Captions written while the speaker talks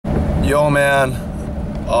Yo man,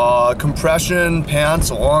 compression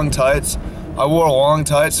pants, long tights. I wore long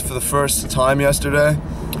tights for the first time yesterday.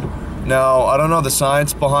 Now, I don't know the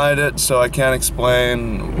science behind it, so I can't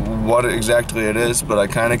explain what exactly it is, but I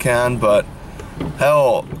kind of can. But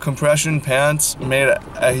hell, compression pants made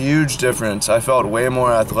a huge difference. I felt way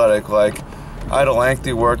more athletic. Like, I had a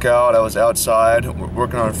lengthy workout. I was outside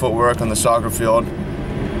working on footwork on the soccer field.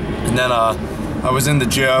 And then I was in the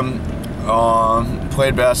gym,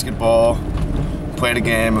 played basketball, played a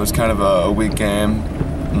game. It was kind of a weak game.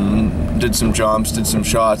 Did some jumps, did some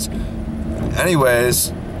shots.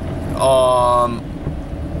 Anyways,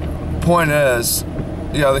 point is,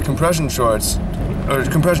 yeah, the compression shorts, or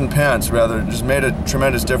compression pants rather, just made a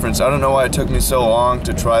tremendous difference. I don't know why it took me so long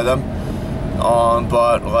to try them,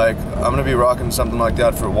 but like, I'm gonna be rocking something like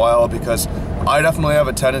that for a while because I definitely have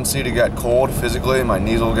a tendency to get cold physically. My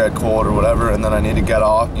knees will get cold or whatever, and then I need to get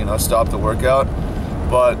off, stop the workout.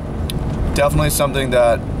 But definitely something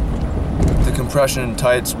that the compression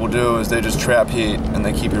tights will do is they just trap heat and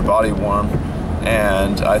they keep your body warm.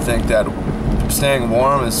 And I think that staying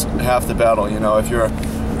warm is half the battle. If your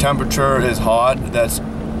temperature is hot,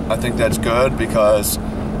 I think that's good because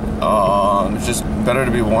it's just better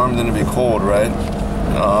to be warm than to be cold, right?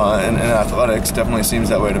 And athletics definitely seems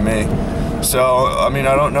that way to me. So, I mean,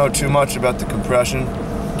 I don't know too much about the compression.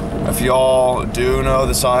 If y'all do know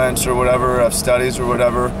the science or whatever, have studies or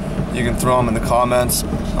whatever, you can throw them in the comments.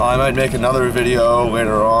 I might make another video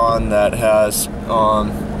later on that has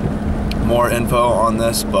more info on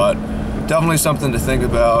this, but definitely something to think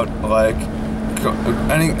about. Like,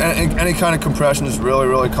 any kind of compression is really,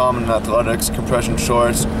 really common in athletics. Compression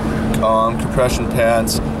shorts, compression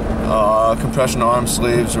pants, compression arm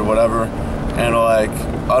sleeves or whatever. And like,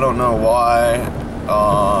 I don't know why.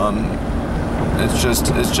 It's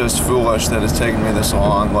just foolish that it's taken me this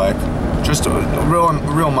long. Like, just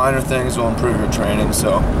real minor things will improve your training.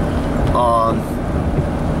 So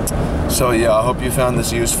yeah, I hope you found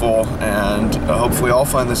this useful, and hopefully I'll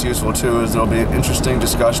find this useful too, as there'll be an interesting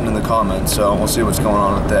discussion in the comments. So we'll see what's going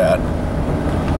on with that.